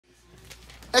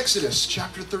Exodus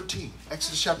chapter 13.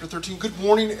 Exodus chapter 13. Good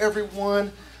morning,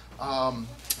 everyone.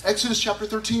 Exodus chapter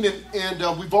 13,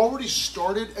 and we've already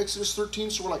started Exodus 13,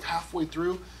 so we're like halfway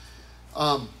through.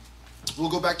 We'll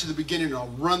go back to the beginning, and I'll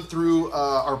run through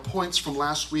our points from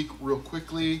last week real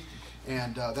quickly,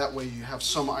 and that way you have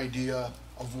some idea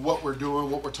of what we're doing,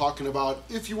 what we're talking about,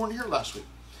 if you weren't here last week.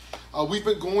 We've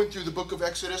been going through the book of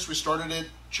Exodus. We started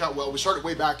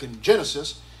way back in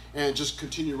Genesis, and just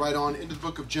continue right on into the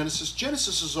book of Genesis.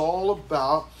 Genesis is all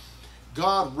about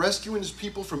God rescuing his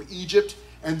people from Egypt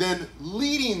and then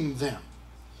leading them.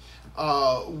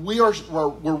 We're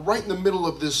right in the middle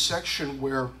of this section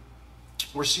where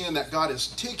we're seeing that God is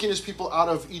taking his people out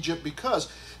of Egypt because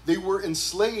they were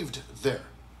enslaved there.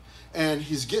 And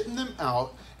he's getting them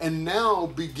out, and now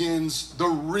begins the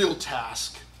real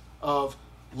task of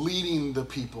leading the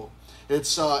people.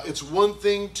 It's one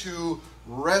thing to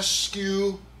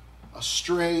rescue a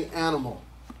stray animal.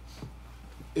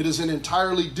 It is an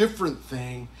entirely different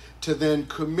thing to then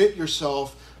commit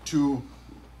yourself to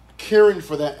caring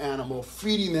for that animal,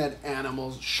 feeding that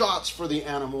animal, shots for the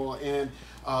animal, and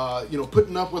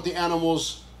putting up with the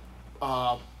animal's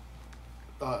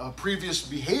previous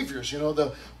behaviors,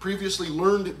 the previously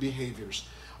learned behaviors.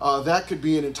 That could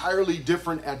be an entirely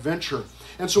different adventure.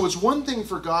 And so it's one thing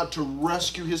for God to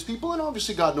rescue his people, and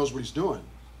obviously God knows what he's doing.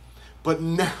 But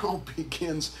now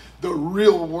begins the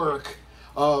real work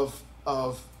of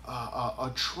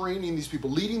training these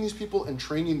people, leading these people and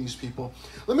training these people.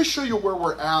 Let me show you where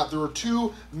we're at. There are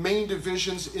two main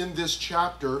divisions in this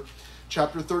chapter.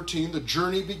 Chapter 13, the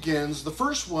journey begins. The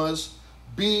first was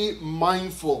be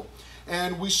mindful.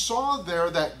 And we saw there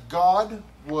that God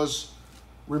was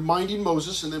reminding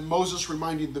Moses, and then Moses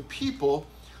reminding the people,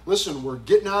 listen, we're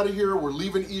getting out of here, we're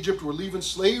leaving Egypt, we're leaving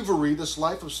slavery, this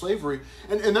life of slavery,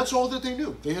 and that's all that they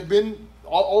knew. They had been,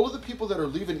 all of the people that are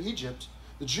leaving Egypt,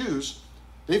 the Jews,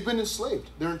 they've been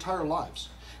enslaved their entire lives.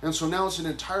 And so now it's an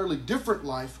entirely different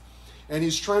life, and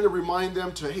he's trying to remind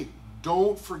them to, hey,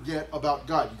 don't forget about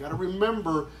God. You got to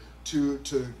remember to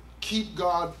keep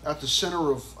God at the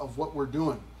center of what we're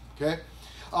doing, okay?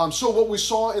 So what we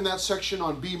saw in that section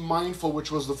on be mindful,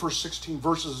 which was the first 16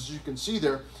 verses, as you can see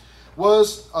there,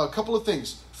 was a couple of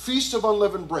things. Feast of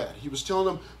Unleavened Bread. He was telling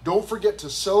them, don't forget to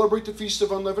celebrate the Feast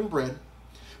of Unleavened Bread.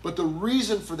 But the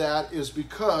reason for that is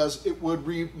because it would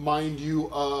remind you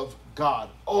of God.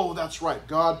 Oh, that's right.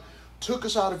 God took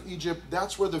us out of Egypt.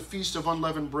 That's where the Feast of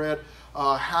Unleavened Bread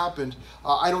happened.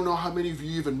 I don't know how many of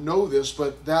you even know this,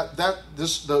 but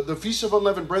the Feast of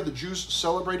Unleavened Bread, the Jews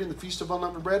celebrating the Feast of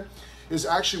Unleavened Bread, is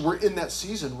actually, we're in that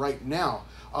season right now.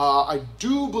 I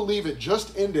do believe it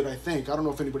just ended, I think. I don't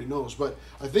know if anybody knows, but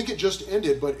I think it just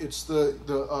ended. But it's the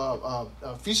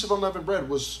Feast of Unleavened Bread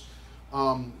was,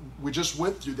 we just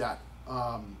went through that.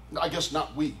 I guess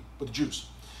not we, but the Jews.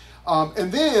 And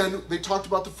then they talked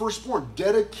about the firstborn,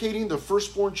 dedicating the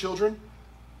firstborn children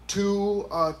to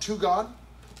God.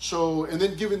 So, and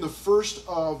then giving the first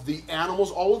of the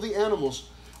animals, all of the animals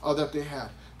that they had.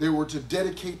 They were to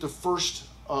dedicate the first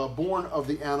born of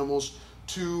the animals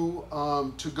to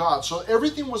God. So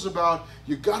everything was about,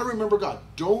 you got to remember God.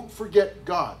 Don't forget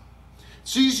God.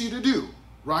 It's easy to do,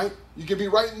 right? You can be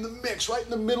right in the mix, right in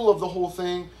the middle of the whole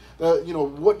thing,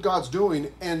 what God's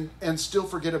doing, and still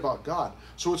forget about God.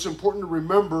 So it's important to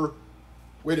remember,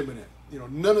 wait a minute,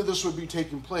 none of this would be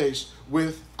taking place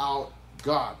without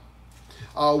God.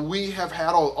 We have had,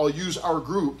 I'll use our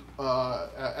group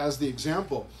as the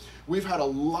example. We've had a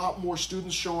lot more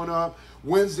students showing up.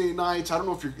 Wednesday nights, I don't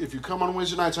know if you come on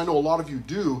Wednesday nights, I know a lot of you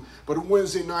do, but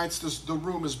Wednesday nights, the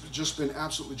room has just been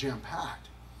absolutely jam-packed.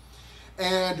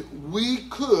 And we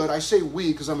could, I say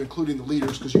we because I'm including the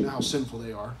leaders because you know how sinful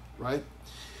they are, right?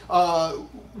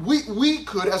 We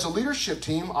could, as a leadership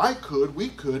team,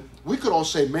 we could all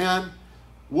say, man,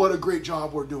 what a great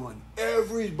job we're doing.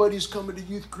 Everybody's coming to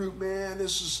youth group, man.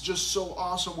 This is just so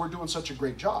awesome. We're doing such a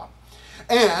great job.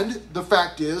 And the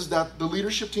fact is that the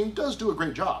leadership team does do a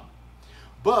great job.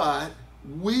 But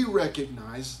we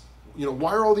recognize,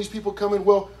 why are all these people coming?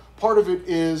 Well, part of it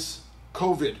is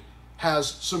COVID has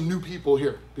some new people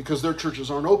here because their churches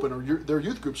aren't open or their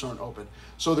youth groups aren't open.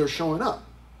 So they're showing up,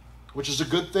 which is a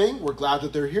good thing. We're glad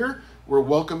that they're here. We're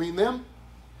welcoming them.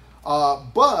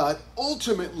 But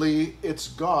ultimately, it's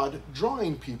God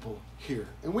drawing people here.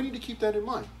 And we need to keep that in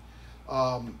mind.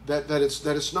 That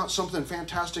it's not something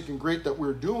fantastic and great that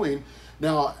we're doing.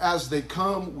 Now, as they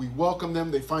come, we welcome them.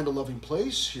 They find a loving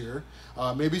place here.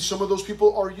 Maybe some of those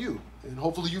people are you. And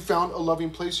hopefully you found a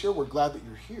loving place here. We're glad that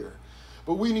you're here.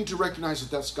 But we need to recognize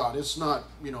that that's God. It's not,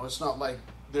 it's not like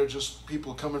they're just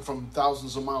people coming from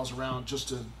thousands of miles around just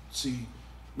to see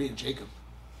me and Jacob,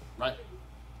 right?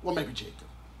 Well, maybe Jacob.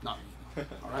 Not me.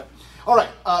 All right.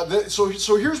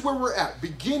 So here's where we're at.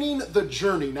 Beginning the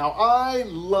journey. Now, I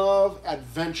love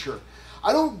adventure.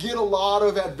 I don't get a lot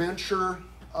of adventure.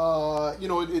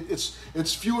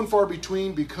 It's few and far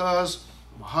between because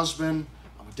I'm a husband,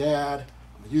 I'm a dad,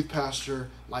 I'm a youth pastor,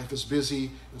 life is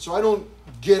busy, and so I don't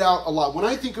get out a lot. When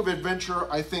I think of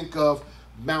adventure, I think of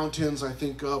mountains, I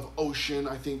think of ocean,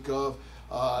 I think of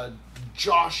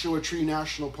Joshua Tree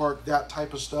National Park, that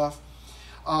type of stuff.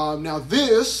 Now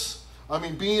this,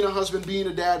 being a husband, being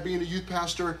a dad, being a youth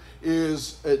pastor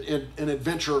is an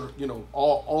adventure,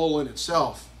 all in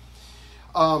itself.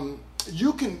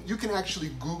 You can actually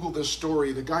Google this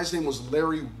story. The guy's name was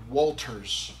Larry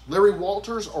Walters. Larry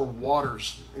Walters or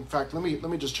Waters. In fact, let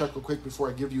me just check real quick before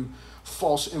I give you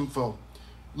false info.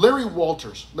 Larry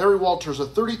Walters, a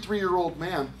 33-year-old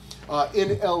man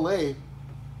in L.A.,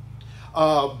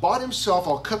 bought himself,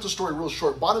 I'll cut the story real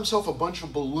short, bought himself a bunch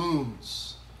of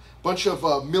balloons,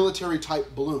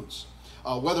 military-type balloons,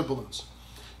 weather balloons,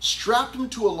 strapped them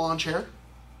to a lawn chair,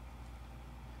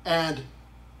 and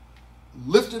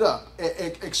lifted up,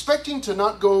 expecting to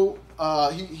not go,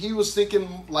 he was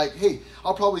thinking like, hey,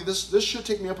 this should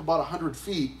take me up about 100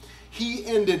 feet. He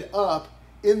ended up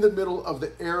in the middle of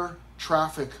the air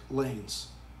traffic lanes.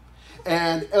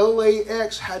 And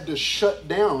LAX had to shut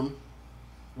down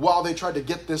while they tried to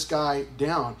get this guy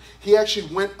down. He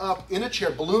actually went up in a chair,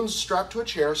 balloons strapped to a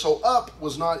chair, so up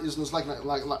was not like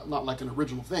an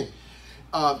original thing.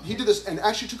 He did this and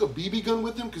actually took a BB gun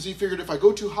with him because he figured if I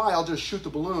go too high, I'll just shoot the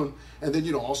balloon and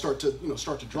then I'll start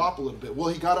to drop a little bit. Well,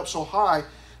 he got up so high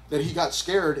that he got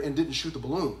scared and didn't shoot the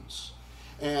balloons,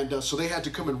 and so they had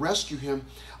to come and rescue him.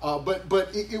 But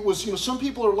it was some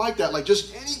people are like that, like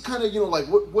just any kind of like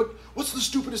what's the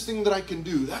stupidest thing that I can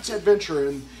do? That's adventure,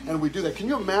 and we do that. Can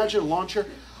you imagine a lawn chair?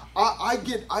 I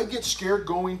get scared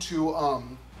going to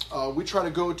we try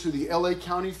to go to the LA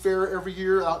County Fair every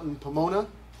year out in Pomona.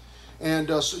 And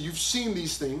so you've seen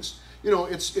these things,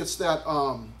 it's that,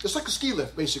 it's like a ski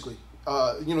lift, basically,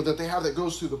 that they have that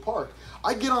goes through the park.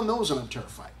 I get on those and I'm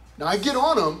terrified. Now I get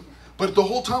on them, but the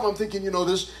whole time I'm thinking,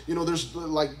 there's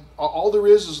like, all there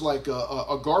is like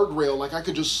a guardrail. Like I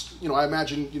could just, I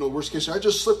imagine, worst case, I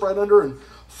just slip right under and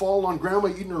fall on grandma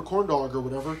eating her corn dog or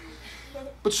whatever.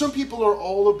 But some people are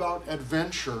all about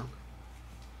adventure.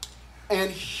 And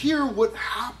here what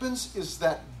happens is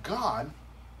that God,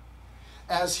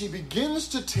 as he begins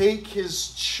to take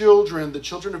his children, the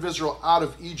children of Israel, out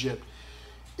of Egypt,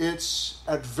 it's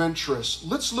adventurous.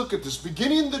 Let's look at this.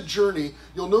 Beginning the journey,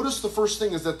 you'll notice the first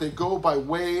thing is that they go by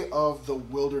way of the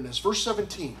wilderness. Verse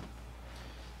 17.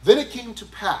 Then it came to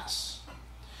pass,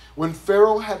 when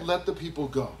Pharaoh had let the people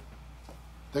go,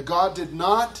 that God did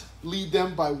not lead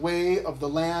them by way of the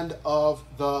land of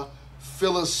the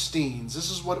Philistines. This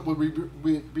is what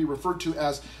would be referred to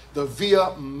as the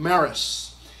Via Maris.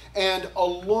 And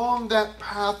along that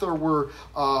path there were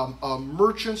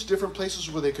merchants, different places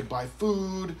where they could buy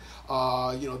food,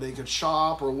 they could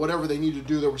shop or whatever they needed to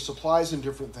do. There were supplies and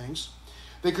different things.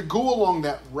 They could go along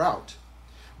that route.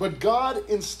 But God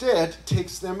instead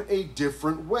takes them a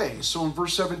different way. So in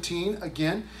verse 17,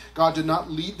 again, God did not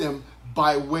lead them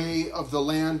by way of the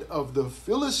land of the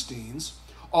Philistines,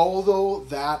 although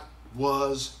that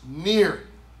was near.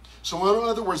 So in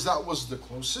other words, that was the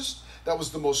closest. That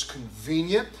was the most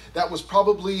convenient. That was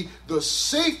probably the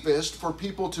safest for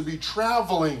people to be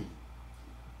traveling.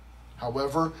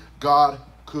 However, God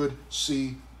could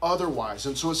see otherwise.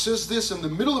 And so it says this in the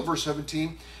middle of verse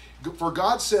 17, for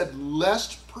God said,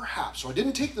 lest perhaps, so I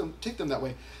didn't take them that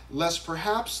way, lest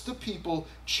perhaps the people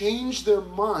change their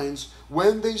minds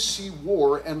when they see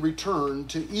war and return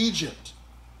to Egypt.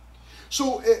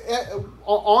 So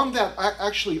on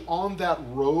that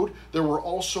road, there were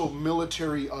also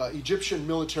Egyptian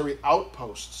military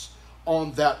outposts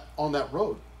on that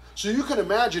road. So you can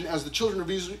imagine as the children of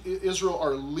Israel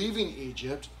are leaving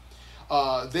Egypt,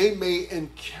 they may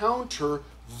encounter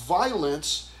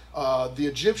violence, the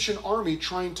Egyptian army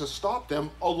trying to stop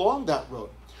them along that road.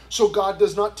 So God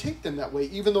does not take them that way,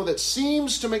 even though that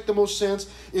seems to make the most sense.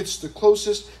 It's the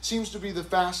closest, seems to be the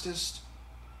fastest.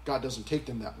 God doesn't take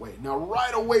them that way. Now,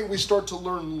 right away, we start to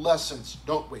learn lessons,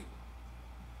 don't we?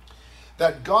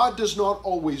 That God does not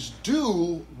always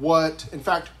do in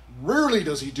fact, rarely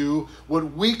does he do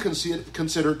what we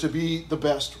consider to be the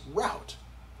best route.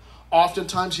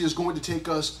 Oftentimes, he is going to take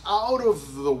us out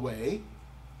of the way,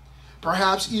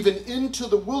 perhaps even into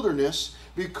the wilderness,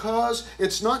 because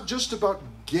it's not just about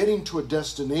getting to a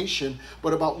destination,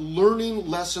 but about learning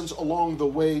lessons along the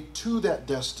way to that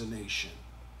destination.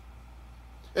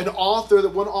 One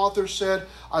author said,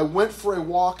 I went for a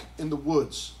walk in the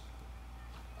woods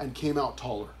and came out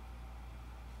taller.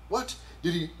 What?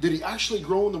 Did he actually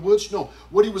grow in the woods? No.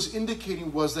 What he was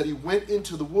indicating was that he went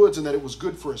into the woods and that it was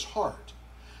good for his heart.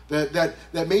 That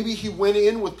maybe he went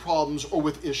in with problems or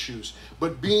with issues,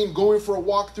 but going for a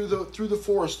walk through the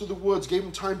forest, through the woods, gave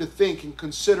him time to think and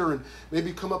consider and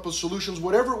maybe come up with solutions,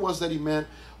 whatever it was that he meant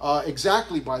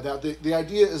exactly by that. The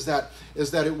idea is that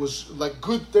it was like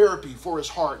good therapy for his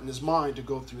heart and his mind to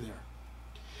go through there.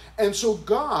 And so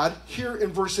God, here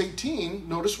in verse 18,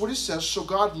 notice what he says. So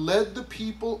God led the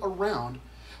people around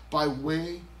by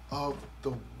way of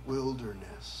the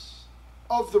wilderness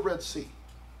of the Red Sea.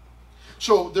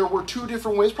 So there were two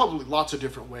different ways, probably lots of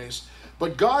different ways,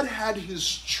 but God had his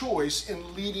choice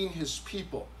in leading his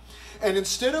people. And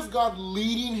instead of God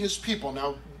leading his people,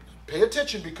 now pay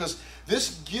attention because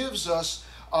this gives us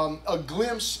a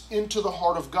glimpse into the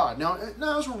heart of God. Now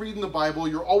as we're reading the Bible,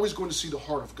 you're always going to see the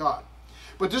heart of God.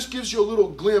 But this gives you a little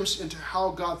glimpse into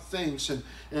how God thinks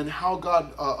and how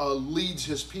God leads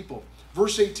his people.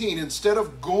 Verse 18, instead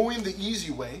of going the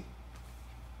easy way,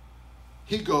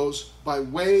 he goes by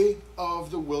way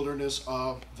of the wilderness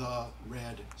of the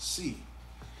Red Sea.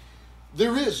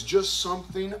 There is just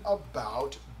something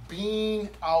about being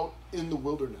out in the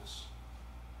wilderness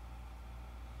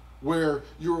where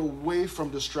you're away from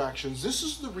distractions. This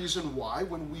is the reason why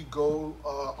when we go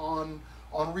on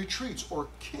retreats or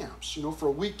camps, for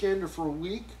a weekend or for a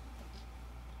week,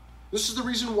 this is the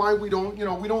reason why we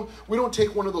don't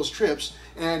take one of those trips.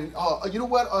 And you know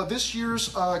what? This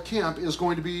year's camp is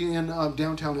going to be in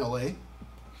downtown LA.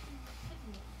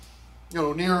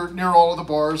 Near all of the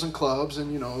bars and clubs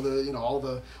and all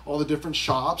the different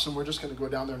shops, and we're just going to go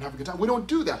down there and have a good time. We don't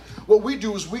do that. What we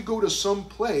do is we go to some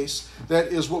place that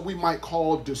is what we might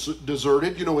call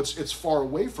deserted. It's far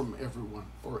away from everyone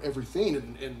or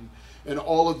everything and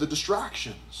all of the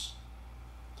distractions.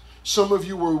 Some of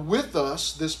you were with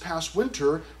us this past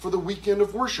winter for the weekend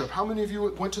of worship. How many of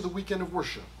you went to the weekend of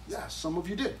worship? Yes, some of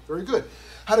you did. Very good.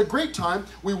 Had a great time.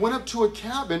 We went up to a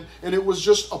cabin, and it was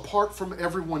just apart from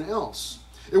everyone else.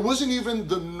 It wasn't even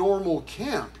the normal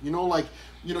camp. You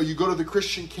go to the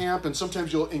Christian camp, and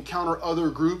sometimes you'll encounter other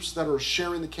groups that are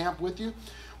sharing the camp with you.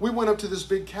 We went up to this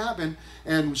big cabin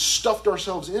and stuffed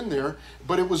ourselves in there,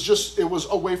 but it was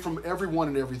away from everyone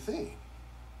and everything.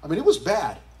 I mean, it was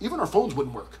bad. Even our phones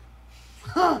wouldn't work.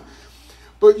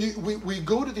 But we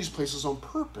go to these places on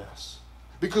purpose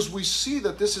because we see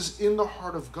that this is in the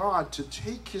heart of God to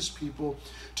take his people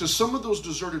to some of those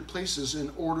deserted places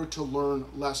in order to learn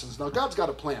lessons. Now, God's got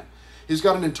a plan. He's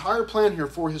got an entire plan here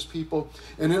for his people,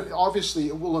 and obviously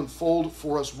it will unfold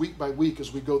for us week by week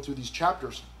as we go through these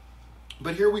chapters.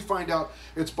 But here we find out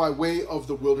it's by way of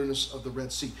the wilderness of the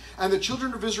Red Sea. And the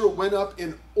children of Israel went up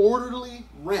in orderly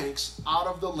ranks out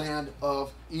of the land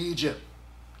of Egypt.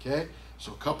 Okay?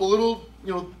 So a couple little,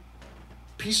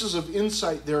 pieces of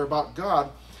insight there about God.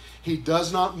 He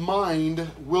does not mind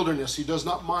wilderness. He does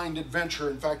not mind adventure.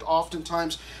 In fact,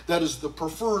 oftentimes that is the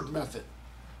preferred method.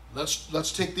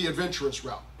 Let's take the adventurous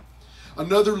route.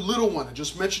 Another little one, I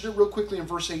just mentioned it real quickly in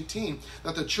verse 18,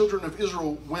 that the children of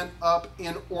Israel went up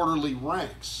in orderly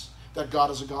ranks. That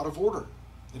God is a God of order.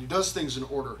 That he does things in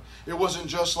order. It wasn't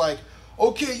just like,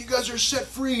 okay, you guys are set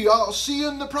free. I'll see you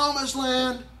in the promised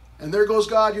land. And there goes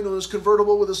God, his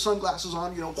convertible with his sunglasses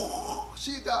on,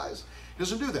 see you guys. He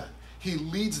doesn't do that. He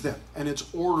leads them, and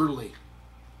it's orderly.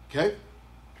 Okay?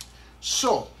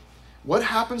 So, what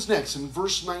happens next in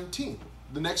verse 19?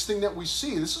 The next thing that we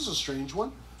see, this is a strange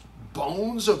one.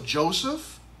 Bones of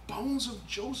Joseph? Bones of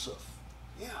Joseph.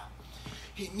 Yeah.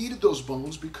 He needed those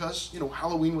bones because,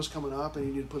 Halloween was coming up and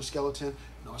he needed to put a skeleton.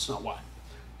 No, that's not why.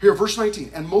 Here, verse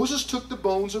 19. And Moses took the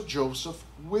bones of Joseph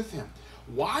with him.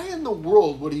 Why in the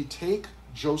world would he take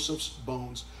Joseph's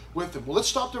bones with him? Well, let's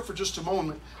stop there for just a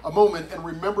moment and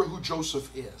remember who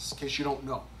Joseph is, in case you don't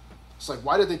know. It's like,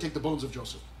 why did they take the bones of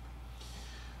Joseph?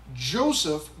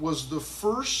 Joseph was the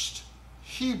first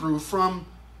Hebrew from...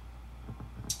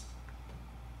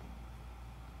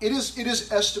 It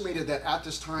is estimated that at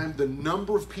this time, the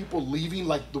number of people leaving,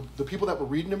 like the people that we're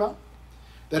reading about,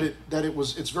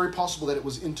 it's very possible that it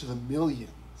was into the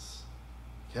millions.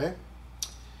 Okay?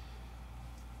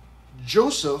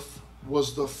 Joseph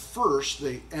was the first,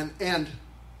 they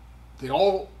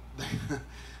all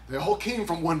came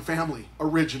from one family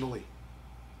originally.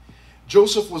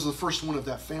 Joseph was the first one of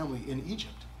that family in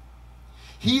Egypt.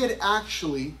 He had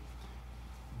actually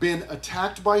been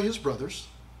attacked by his brothers.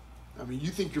 I mean, you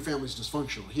think your family's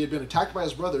dysfunctional. He had been attacked by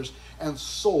his brothers and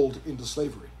sold into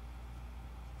slavery.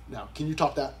 Now, can you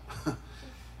top that?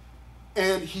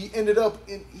 And he ended up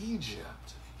in Egypt.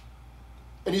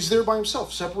 And he's there by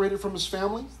himself, separated from his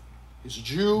family. He's a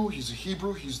Jew, he's a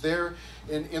Hebrew, he's there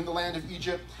in the land of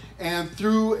Egypt. And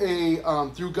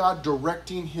through God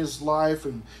directing his life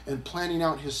and planning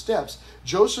out his steps,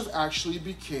 Joseph actually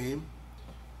became,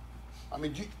 I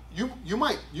mean, you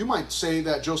might say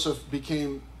that Joseph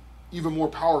became even more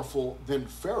powerful than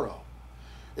Pharaoh.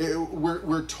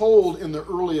 We're told in the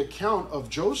early account of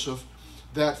Joseph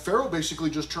that Pharaoh basically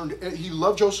just he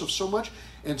loved Joseph so much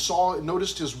and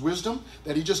noticed his wisdom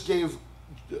that he just gave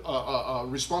a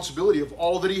responsibility of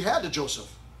all that he had to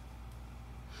Joseph.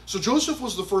 So Joseph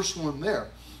was the first one there.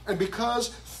 And because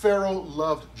Pharaoh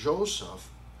loved Joseph,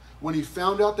 when he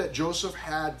found out that Joseph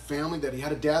had family, that he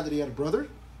had a dad, that he had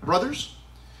brothers,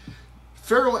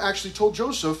 Pharaoh actually told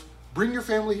Joseph, bring your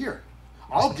family here.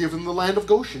 I'll give them the land of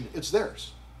Goshen. It's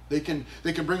theirs. They can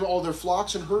bring all their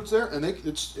flocks and herds there, and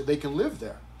they can live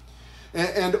there.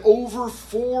 And over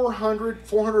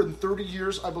 430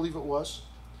 years, I believe it was,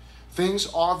 things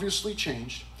obviously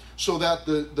changed so that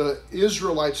the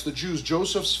Israelites, the Jews,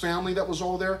 Joseph's family that was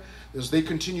all there, as they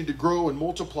continued to grow and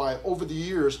multiply over the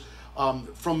years,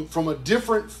 from a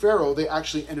different Pharaoh, they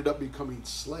actually ended up becoming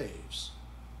slaves.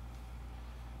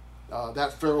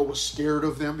 That Pharaoh was scared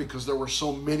of them because there were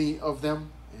so many of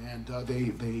them, and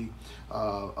they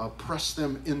pressed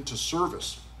them into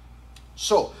service.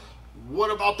 So,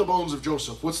 what about the bones of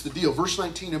Joseph? What's the deal? Verse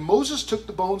 19, and Moses took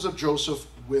the bones of Joseph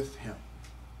with him,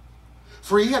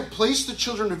 for he had placed the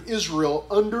children of Israel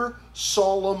under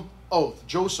solemn oath.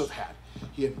 Joseph had.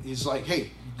 He's like, hey,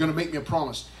 you're going to make me a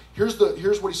promise. Here's what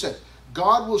he said.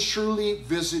 God will surely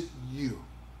visit you,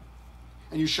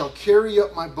 and you shall carry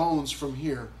up my bones from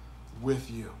here with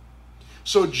you.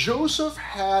 So Joseph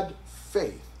had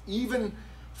faith. Even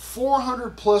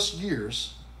 400 plus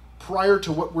years prior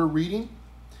to what we're reading,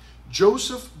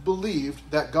 Joseph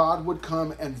believed that God would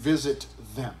come and visit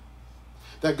them,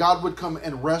 that God would come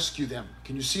and rescue them.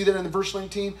 Can you see that in verse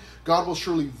 19? God will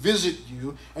surely visit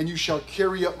you, and you shall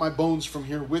carry up my bones from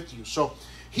here with you. So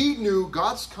he knew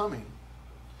God's coming,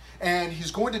 and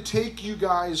he's going to take you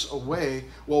guys away.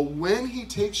 Well, when he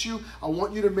takes you, I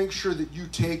want you to make sure that you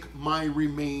take my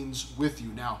remains with you.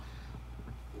 Now,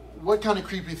 what kind of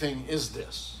creepy thing is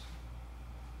this?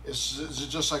 Is it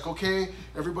just like, okay,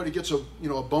 everybody gets a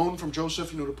bone from Joseph,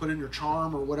 to put in your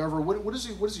charm or whatever? What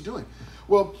is he doing?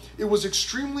 Well, it was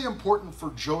extremely important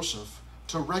for Joseph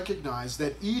to recognize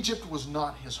that Egypt was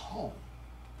not his home,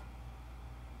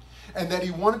 and that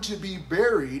he wanted to be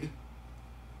buried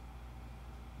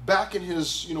back in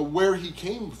his, where he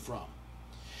came from.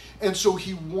 And so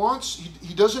he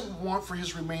doesn't want for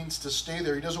his remains to stay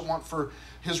there. He doesn't want for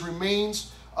his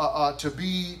remains to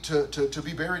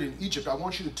be buried in Egypt. I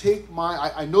want you to take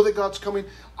I know that God's coming.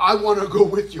 I want to go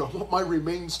with you. I want my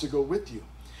remains to go with you.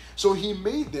 So he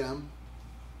made them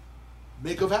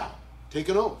make a vow, take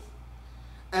an oath.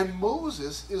 And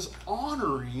Moses is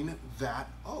honoring that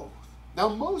oath. Now,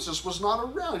 Moses was not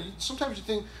around. Sometimes you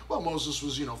think, well, Moses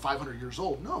was, 500 years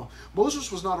old. No,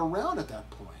 Moses was not around at that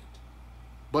point.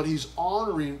 But he's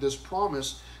honoring this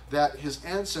promise that his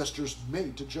ancestors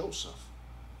made to Joseph.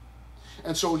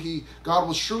 And so God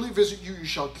will surely visit you. You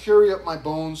shall carry up my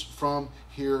bones from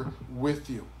here with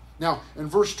you. Now, in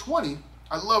verse 20,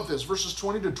 I love this. Verses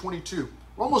 20 to 22.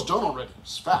 We're almost done already.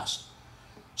 It's fast.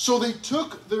 So they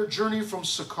took their journey from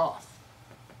Succoth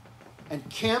and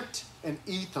camped in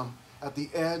Etham at the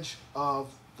edge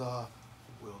of the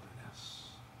wilderness.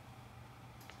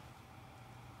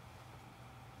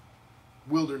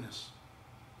 Wilderness.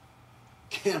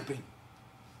 Camping.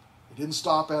 They didn't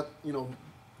stop at,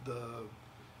 the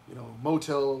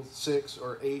Motel 6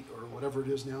 or 8 or whatever it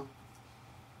is now.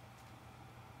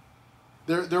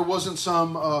 There wasn't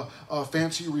some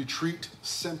fancy retreat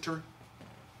center,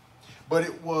 but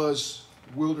it was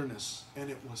wilderness, and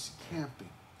it was camping.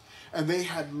 And they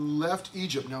had left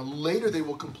Egypt. Now later they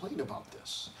will complain about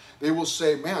this. They will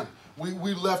say, man,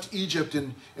 we left Egypt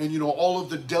and all of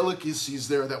the delicacies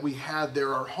there that we had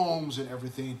there, our homes and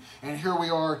everything. And here we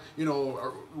are,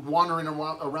 wandering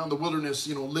around the wilderness,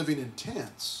 living in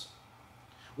tents.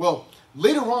 Well,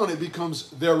 later on it becomes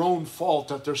their own fault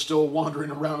that they're still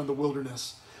wandering around in the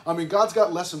wilderness. I mean, God's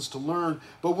got lessons to learn,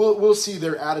 but we'll see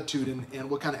their attitude and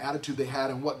what kind of attitude they had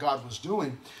and what God was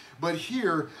doing. But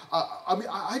here,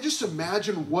 I just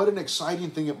imagine what an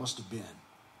exciting thing it must have been.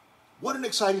 What an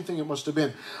exciting thing it must have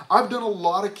been. I've done a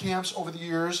lot of camps over the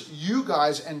years. You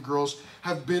guys and girls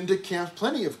have been to camps,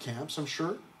 plenty of camps, I'm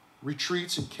sure.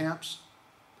 Retreats and camps.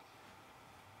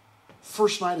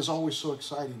 First night is always so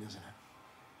exciting, isn't it?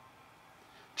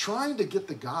 Trying to get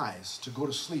the guys to go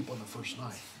to sleep on the first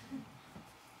night.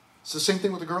 It's the same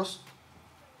thing with the girls.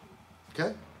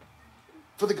 Okay?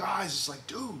 For the guys, it's like,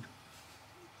 dude,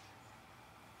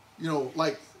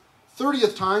 like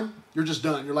 30th time, you're just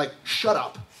done. You're like, shut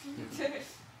up.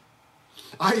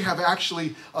 I have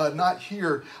actually, not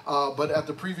here, but at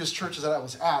the previous churches that I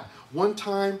was at, one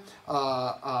time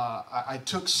I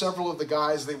took several of the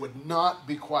guys. They would not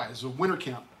be quiet. It was a winter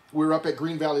camp. We were up at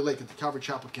Green Valley Lake at the Calvary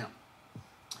Chapel camp.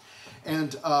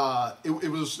 And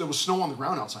there was snow on the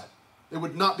ground outside. They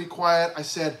would not be quiet. I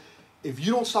said, if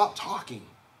you don't stop talking,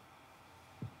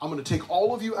 I'm going to take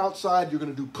all of you outside. You're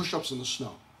going to do push-ups in the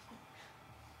snow.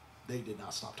 They did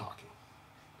not stop talking.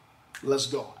 Let's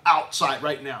go. Outside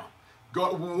right now.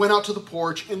 Went out to the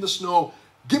porch in the snow.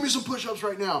 Give me some push-ups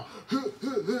right now.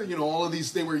 You know, all of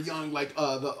these, they were young, like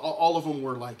all of them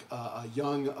were like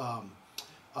young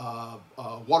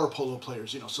water polo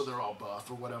players, you know, so they're all buff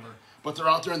or whatever. But they're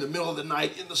out there in the middle of the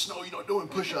night in the snow, you know, doing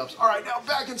push-ups. All right, now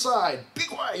back inside. Be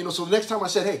quiet. You know, so the next time I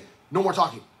said, hey, no more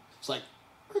talking. It's like,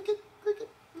 cricket, cricket,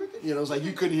 cricket. You know, it's like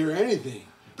you couldn't hear anything.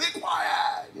 Be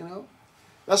quiet, you know.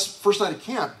 That's first night of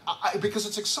camp because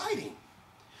it's exciting.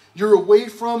 You're away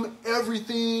from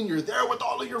everything. You're there with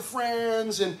all of your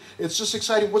friends, and it's just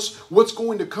exciting. What's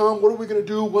going to come? What are we going to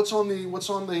do? What's on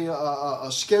the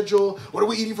schedule? What are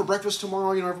we eating for breakfast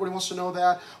tomorrow? You know, everybody wants to know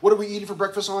that. What are we eating for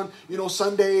breakfast on, you know,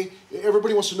 Sunday?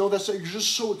 Everybody wants to know that. So you're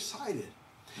just so excited.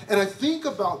 And I think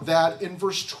about that in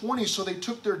verse 20. So they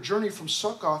took their journey from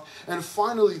Succoth, and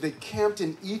finally they camped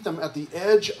in Etham at the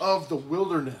edge of the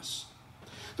wilderness.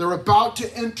 They're about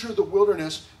to enter the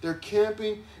wilderness. They're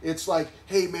camping. It's like,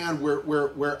 hey, man,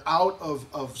 we're out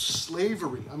of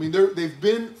slavery. I mean, they've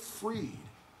been freed.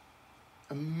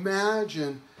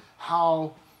 Imagine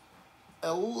how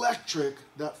electric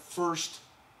that first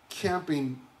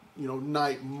camping, you know,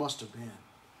 night must have been. You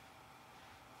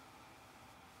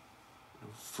know,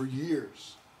 for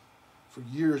years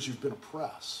you've been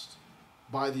oppressed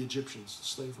by the Egyptians, the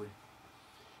slavery.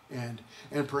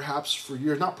 And perhaps for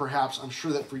years, not perhaps, I'm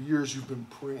sure that for years you've been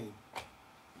praying,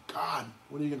 God,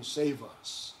 when are you going to save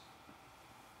us?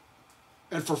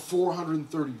 And for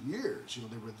 430 years, you know,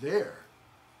 they were there.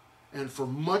 And for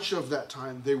much of that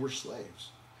time, they were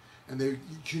slaves. And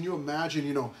can you imagine,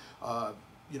 you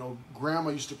know,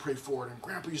 grandma used to pray for it, and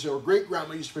grandpa used to, or great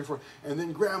grandma used to pray for it, and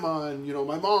then grandma, and, you know,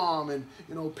 my mom, and,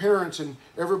 you know, parents, and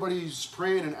everybody's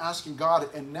praying and asking God.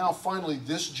 And now finally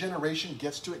this generation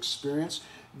gets to experience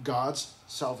God's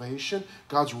salvation,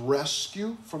 God's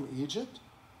rescue from Egypt.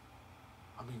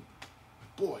 I mean,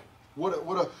 boy, what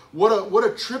a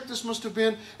trip this must have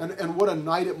been, and what a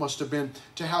night it must have been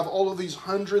to have all of these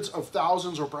hundreds of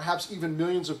thousands or perhaps even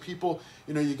millions of people.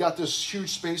 You know, you got this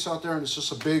huge space out there, and it's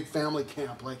just a big family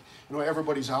camp. Like, you know,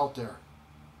 everybody's out there.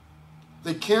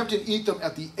 They camped in Etham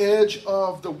at the edge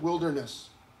of the wilderness.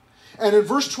 And in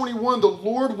verse 21, the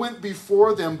Lord went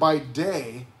before them by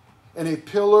day in a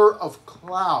pillar of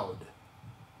cloud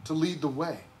to lead the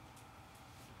way,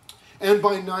 and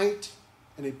by night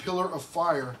in a pillar of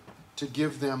fire to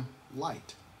give them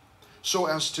light, so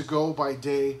as to go by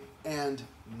day and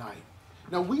night.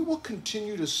 Now we will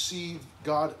continue to see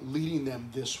God leading them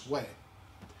this way.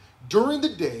 During the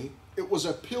day, it was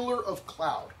a pillar of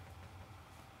cloud.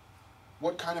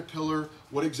 What kind of pillar?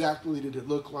 What exactly did it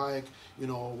look like? You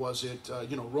know, was it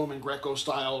Roman Greco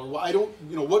style, or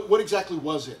what exactly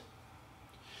was it?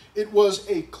 It was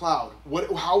a cloud.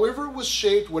 However it was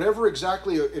shaped, whatever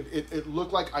exactly it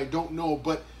looked like, I don't know.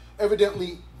 But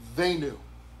evidently they knew.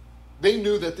 They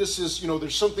knew that this is, you know,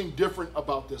 there's something different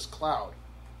about this cloud.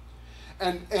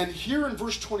 And here in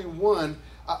verse 21,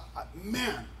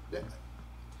 man,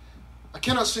 I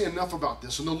cannot say enough about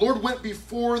this. And the Lord went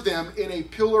before them in a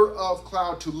pillar of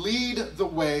cloud to lead the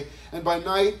way, and by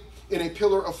night in a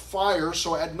pillar of fire.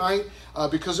 So at night,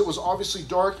 because it was obviously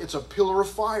dark, it's a pillar of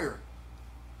fire.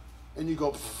 And you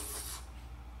go,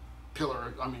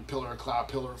 pillar of cloud,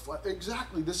 pillar of fire.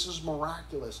 Exactly, this is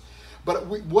miraculous. But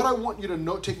what I want you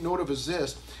to take note of is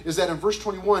this, is that in verse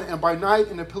 21, and by night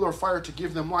in a pillar of fire to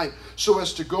give them light, so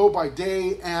as to go by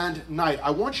day and night.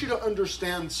 I want you to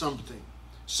understand something.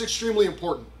 It's extremely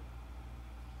important.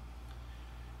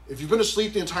 If you've been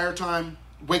asleep the entire time,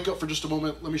 wake up for just a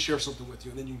moment. Let me share something with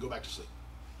you, and then you can go back to sleep.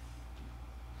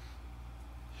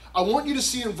 I want you to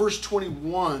see in verse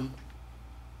 21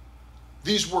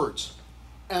 these words,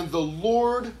 and the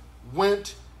Lord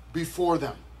went before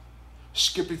them.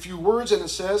 Skip a few words and it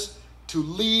says, to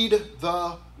lead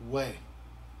the way.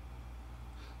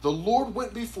 The Lord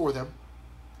went before them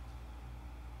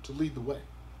to lead the way.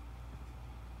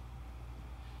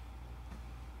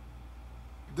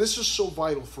 This is so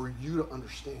vital for you to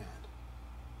understand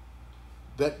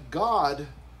that God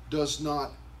does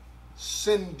not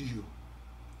send you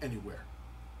anywhere.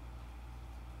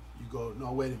 You go,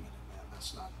 no, wait a minute.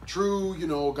 That's not true. You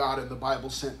know, God in the Bible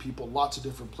sent people lots of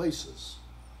different places.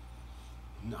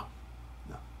 No,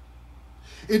 no.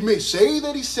 It may say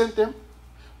that he sent them,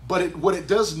 but what it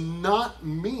does not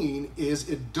mean is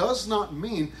it does not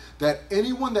mean that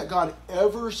anyone that God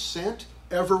ever sent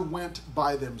ever went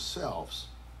by themselves.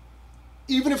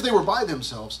 Even if they were by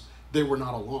themselves, they were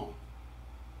not alone.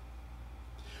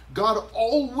 God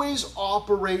always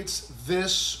operates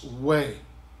this way.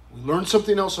 We learn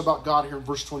something else about God here in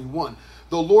verse 21.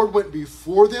 The Lord went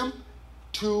before them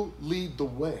to lead the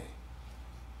way.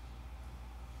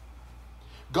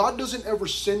 God doesn't ever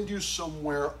send you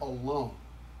somewhere alone.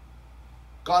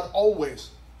 God always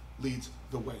leads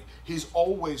the way. He's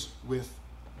always with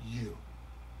you.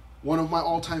 One of my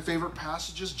all-time favorite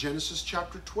passages, Genesis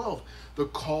chapter 12, the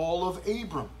call of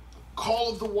Abram, the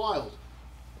call of the wild.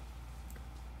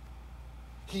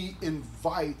 He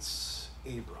invites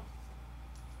Abram.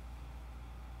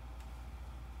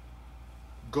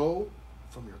 Go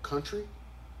from your country,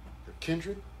 your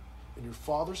kindred, and your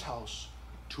father's house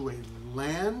to a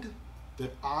land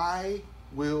that I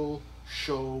will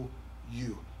show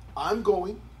you. I'm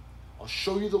going. I'll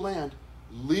show you the land.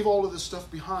 Leave all of this stuff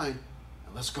behind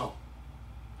and let's go.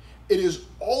 It is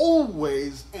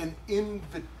always an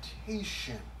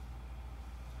invitation.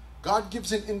 God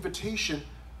gives an invitation.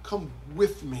 Come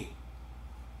with me.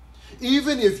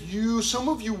 Even if some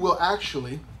of you will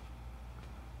actually,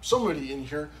 somebody in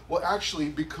here will actually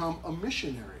become a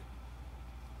missionary.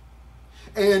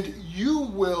 And you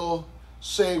will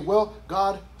say, well,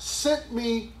 God sent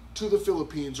me to the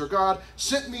Philippines, or God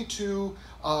sent me to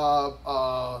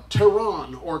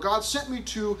Tehran, or God sent me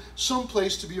to some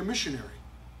place to be a missionary.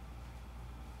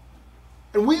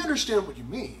 And we understand what you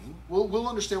mean. We'll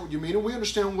understand what you mean, and we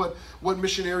understand what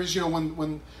missionaries,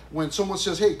 when someone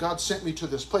says, hey, God sent me to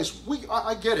this place.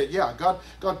 I get it, yeah,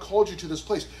 God called you to this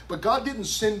place. But God didn't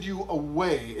send you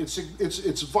away.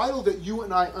 It's vital that you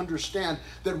and I understand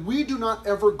that we do not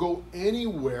ever go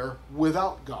anywhere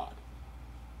without God.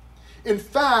 In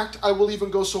fact, I will even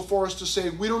go so far as to say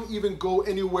we don't even go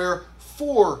anywhere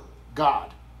for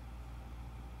God.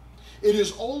 It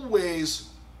is always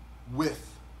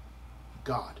with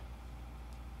God.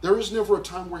 There is never a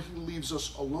time where he leaves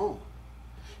us alone.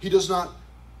 He does not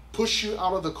push you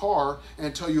out of the car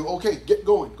and tell you, okay, get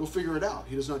going, go figure it out.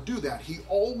 He does not do that. He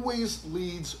always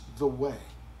leads the way.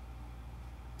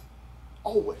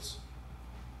 Always.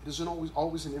 It is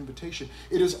always an invitation.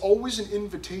 It is always an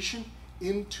invitation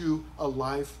into a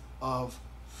life of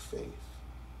faith.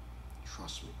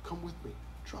 Trust me. Come with me.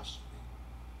 Trust me.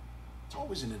 It's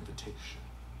always an invitation.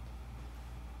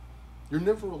 You're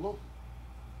never alone.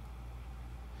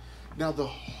 Now, the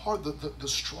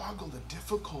struggle, the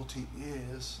difficulty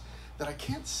is that I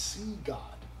can't see God.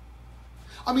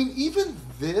 I mean, even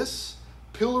this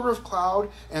pillar of cloud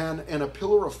and a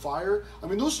pillar of fire, I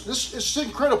mean, this is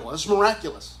incredible. It's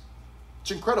miraculous.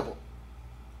 It's incredible.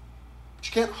 But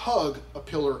you can't hug a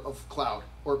pillar of cloud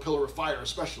or a pillar of fire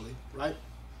especially, right?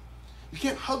 You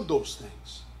can't hug those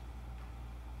things.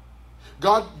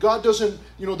 God doesn't,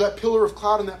 that pillar of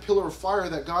cloud and that pillar of fire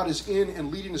that God is in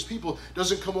and leading his people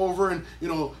doesn't come over and,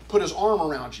 put his arm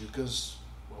around you because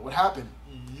what would happen?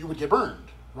 You would get burned,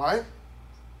 right?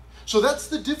 So that's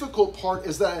the difficult part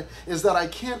is that I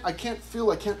can't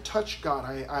feel, I can't touch God.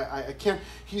 I can't,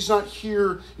 he's not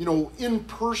here, in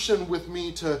person with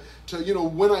me to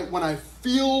when I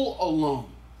feel alone.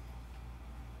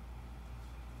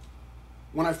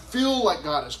 When I feel like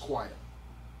God is quiet.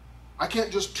 I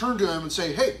can't just turn to him and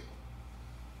say, hey,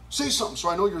 say something so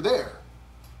I know you're there.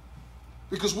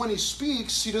 Because when he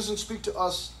speaks, he doesn't speak to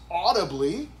us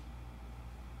audibly.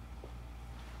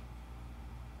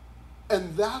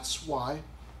 And that's why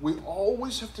we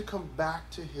always have to come back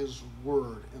to his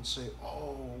word and say,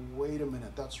 oh, wait a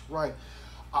minute, that's right.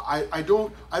 I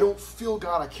don't feel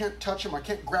God. I can't touch him. I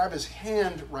can't grab his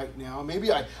hand right now.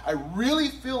 Maybe I really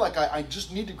feel like I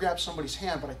just need to grab somebody's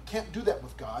hand, but I can't do that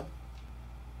with God.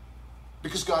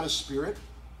 Because God is spirit.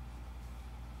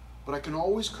 But I can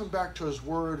always come back to his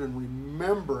word and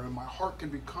remember, and my heart can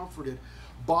be comforted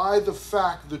by the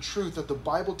fact, the truth that the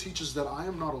Bible teaches that I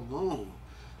am not alone.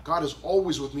 God is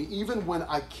always with me, even when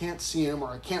I can't see him, or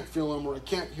I can't feel him, or I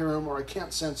can't hear him, or I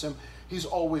can't sense him. He's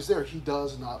always there. He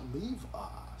does not leave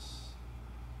us.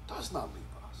 Does not leave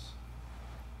us.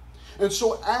 And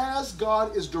so as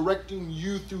God is directing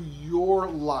you through your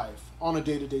life on a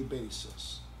day-to-day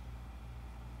basis,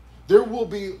 there will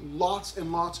be lots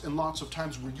and lots and lots of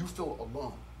times where you feel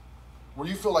alone. Where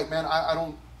you feel like, man,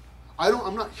 I'm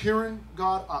not hearing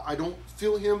God. I don't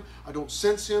feel him. I don't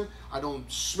sense him. I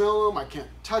don't smell him. I can't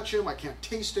touch him. I can't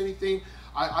taste anything.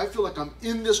 I feel like I'm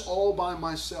in this all by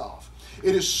myself.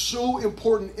 It is so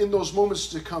important in those moments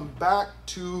to come back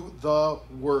to the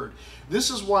Word. This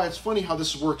is why it's funny how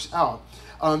this works out.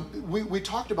 We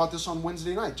talked about this on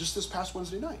Wednesday night, just this past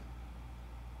Wednesday night.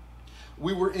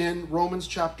 We were in Romans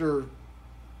chapter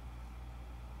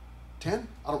 10?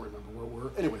 I don't remember where we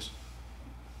were. Anyways,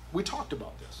 we talked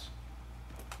about this.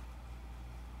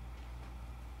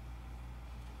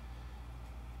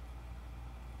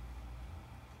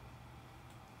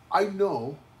 I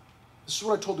know, this is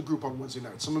what I told the group on Wednesday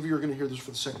night. Some of you are going to hear this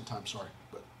for the second time, sorry.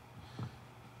 But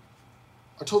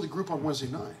I told the group on Wednesday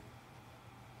night,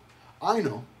 I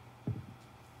know,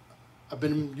 I've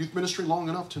been in youth ministry long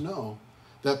enough to know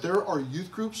that there are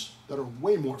youth groups that are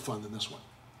way more fun than this one.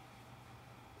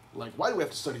 Like, why do we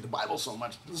have to study the Bible so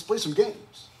much? Let's play some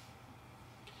games.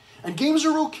 And games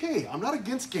are okay. I'm not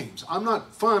against games. I'm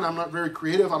not fun. I'm not very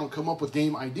creative. I don't come up with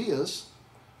game ideas.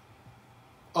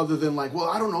 Other than like, well,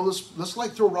 I don't know, let's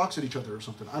like throw rocks at each other or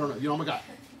something. I don't know. You know, I'm a guy.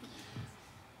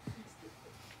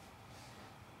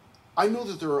 I know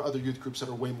that there are other youth groups that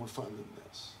are way more fun than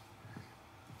this.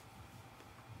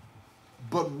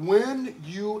 But when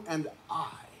you and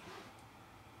I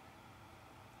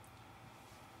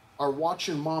are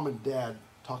watching mom and dad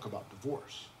talk about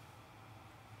divorce,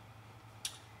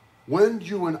 when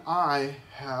you and I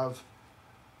have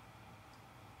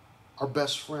our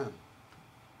best friend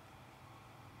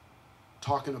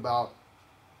talking about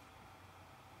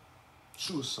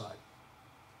suicide,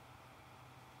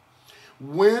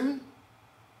 when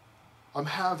I'm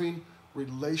having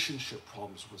relationship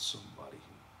problems with somebody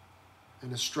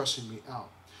and it's stressing me out,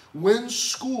 when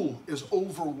school is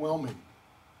overwhelming,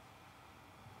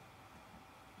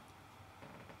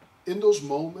 in those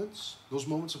moments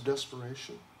of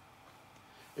desperation,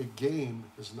 a game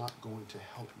is not going to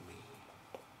help me.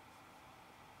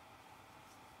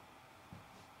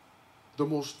 The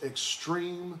most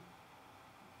extreme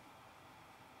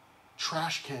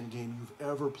trash can game you've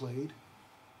ever played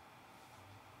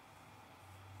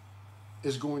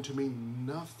is going to mean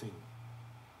nothing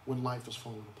when life is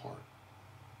falling apart.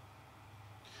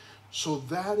 So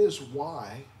that is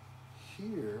why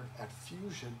here at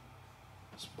Fusion,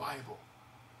 it's Bible,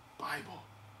 Bible,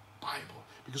 Bible.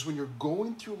 Because when you're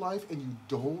going through life and you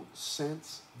don't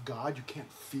sense God, you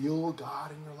can't feel God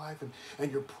in your life,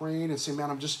 and you're praying and saying, man,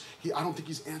 I don't think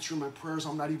he's answering my prayers,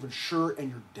 I'm not even sure,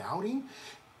 and you're doubting,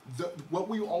 what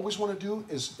we always want to do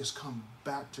is come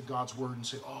back to God's word and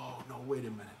say, oh, no, wait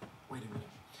a minute.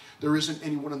 There isn't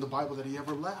anyone in the Bible that he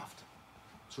ever left,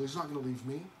 so he's not going to leave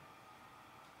me.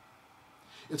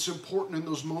 It's important in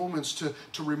those moments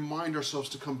to remind ourselves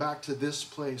to come back to this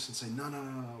place and say, no,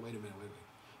 wait a minute.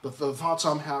 But the thoughts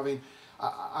I'm having,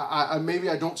 maybe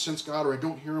I don't sense God, or I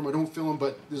don't hear him, I don't feel him,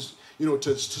 but this,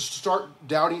 to start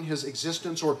doubting his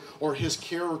existence or his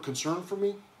care or concern for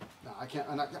me, no, I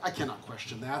cannot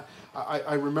question that.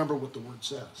 I remember what the word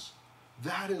says.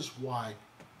 That is why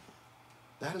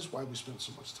we spend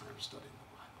so much time studying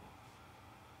the Bible.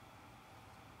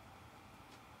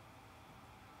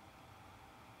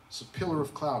 It's a pillar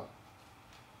of cloud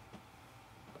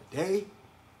by day,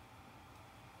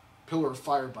 pillar of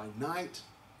fire by night,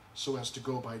 so as to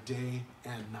go by day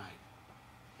and night.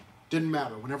 Didn't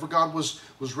matter. Whenever God was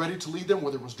ready to lead them,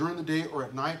 whether it was during the day or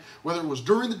at night, whether it was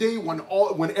during the day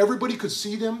when everybody could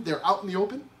see them, they're out in the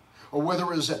open, or whether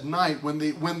it was at night when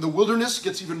the wilderness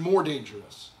gets even more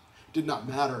dangerous. It did not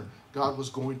matter. God was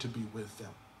going to be with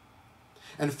them.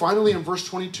 And finally, in verse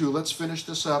 22, let's finish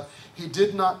this up. He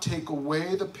did not take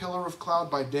away the pillar of cloud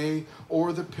by day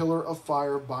or the pillar of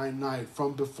fire by night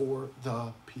from before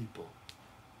the people.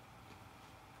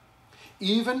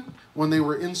 Even when they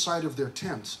were inside of their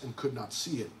tents and could not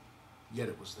see it, yet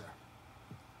it was there.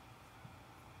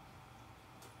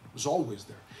 It was always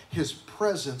there. His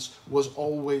presence was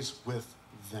always with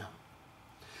them.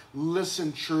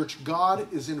 Listen, church,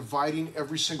 God is inviting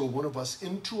every single one of us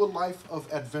into a life of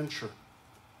adventure.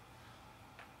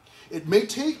 It may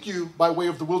take you by way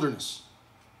of the wilderness,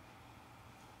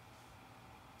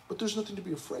 but there's nothing to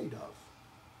be afraid of,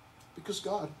 because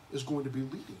God is going to be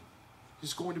leading.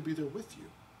 He's going to be there with you.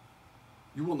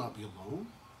 You will not be alone.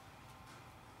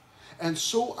 And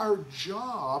so our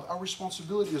job, our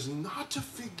responsibility is not to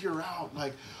figure out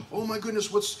like, oh my goodness,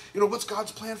 what's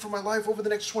God's plan for my life over the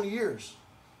next 20 years?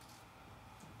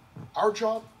 Our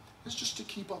job is just to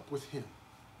keep up with him.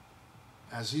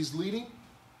 As he's leading,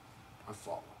 I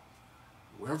follow.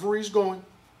 Wherever he's going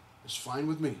is fine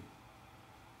with me.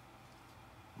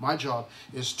 My job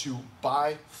is to,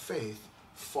 by faith,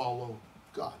 follow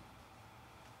God.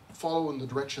 Follow in the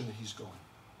direction that he's going.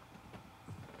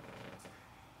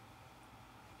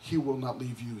 He will not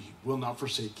leave you. He will not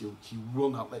forsake you. He will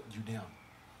not let you down.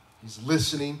 He's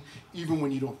listening even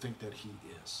when you don't think that he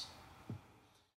is.